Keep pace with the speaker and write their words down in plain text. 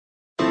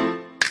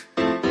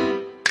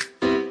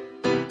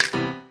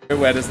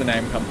Where does the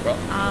name come from?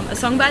 A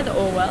song by the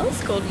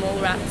Orwells called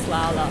Mallrat's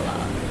La La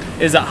La.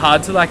 Is it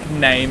hard to like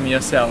name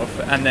yourself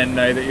and then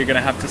know that you're going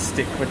to have to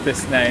stick with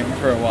this name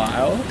for a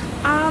while?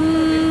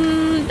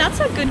 That's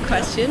a good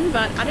question,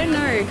 but I don't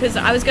know, because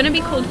I was going to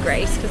be called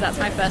Grace because that's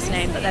my first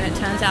name, but then it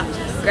turns out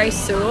Grace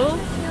Sewell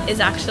is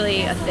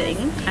actually a thing,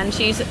 and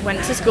she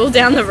went to school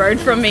down the road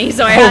from me,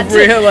 so I had to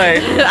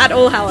really? at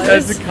All Hallows.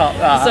 There's a cut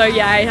that. So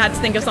yeah, I had to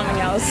think of something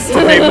else.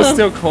 Do people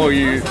still call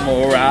you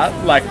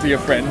Mallrat? Like, do your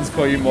friends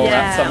call you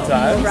Mallrat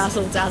sometimes?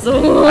 Razzle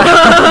dazzle.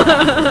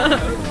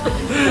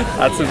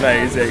 That's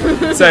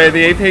amazing. So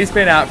the EP's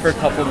been out for a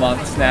couple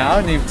months now,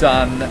 and you've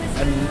done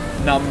a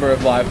number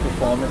of live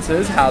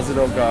performances. How's it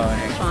all going?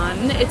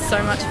 Fun. It's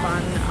so much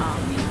fun.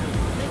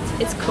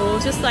 It's cool.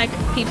 Just like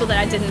people that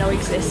I didn't know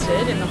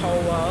existed in the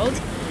whole world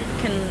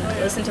can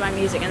listen to my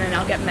music, and then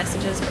I'll get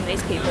messages from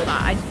these people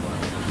that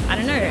I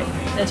don't know.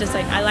 They're just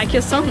like, I like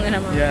your song, and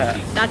I'm like,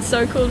 that's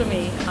so cool to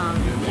me.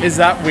 Is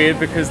that weird?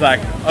 Because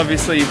like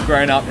obviously you've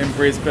grown up in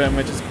Brisbane,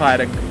 which is quite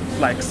a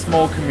like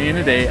small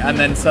community, and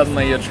then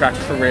suddenly your track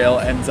For Real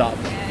ends up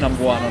 #1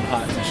 on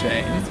Hype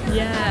Machine.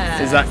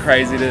 Yeah. Is that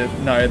crazy to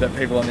know that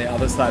people on the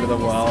other side of the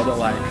world are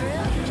like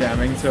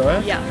jamming to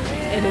it? Yeah,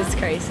 it is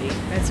crazy.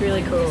 It's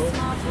really cool,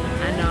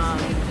 and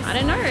I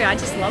don't know. I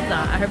just love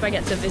that. I hope I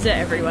get to visit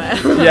everywhere.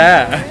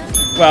 Yeah.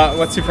 Well,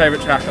 what's your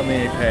favourite track on the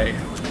EP?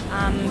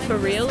 For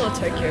Real or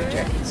Tokyo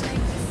Drift?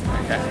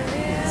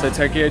 Okay. So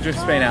Tokyo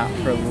Drift's been out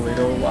for a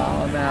little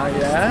while now,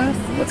 yeah?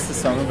 What's the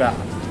song about?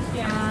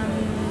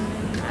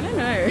 I don't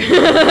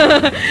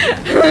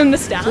know.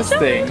 Nostalgia? Just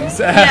things.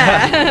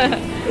 Yeah.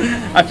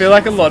 I feel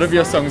like a lot of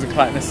your songs are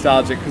quite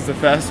nostalgic because the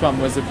first one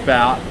was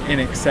about In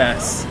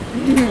Excess,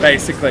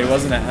 basically,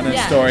 wasn't it? And a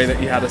story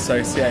that you had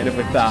associated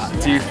with that.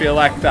 Do you feel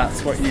like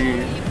that's what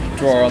you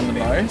draw on the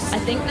most? I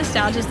think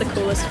nostalgia is the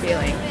coolest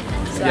feeling.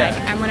 So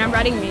and when I'm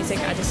writing music,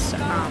 I just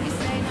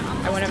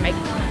I want to make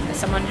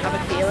someone have a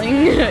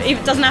feeling.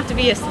 It doesn't have to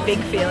be a big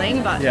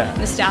feeling, but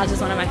nostalgia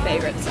is one of my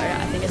favourites. So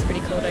I think it's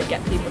pretty cool to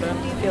get people to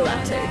feel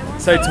that too.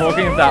 So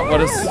talking of that,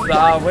 what is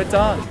we're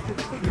done.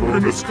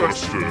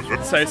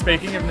 Nostalgia. So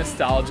speaking of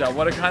nostalgia,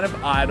 what are kind of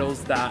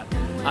idols that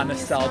are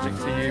nostalgic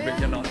to you, but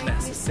you're not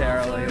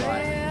necessarily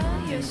like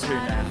into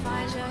now?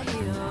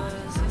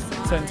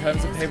 So in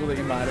terms of people that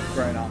you might have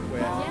grown up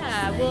with.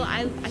 Yeah, well,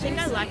 I think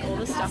I like all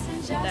the stuff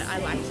that I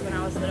liked when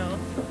I was little.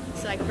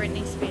 So like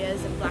Britney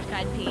Spears and Black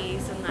Eyed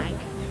Peas and like,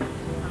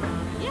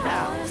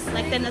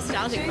 like they're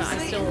nostalgic, but I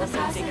still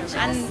also dig them.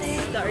 And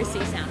the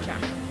OC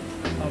soundtrack.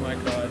 Oh my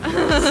god.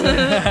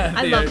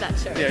 I love that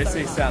show. The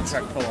OC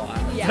soundtrack for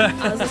life. Yeah,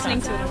 I was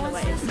listening to it on the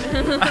way.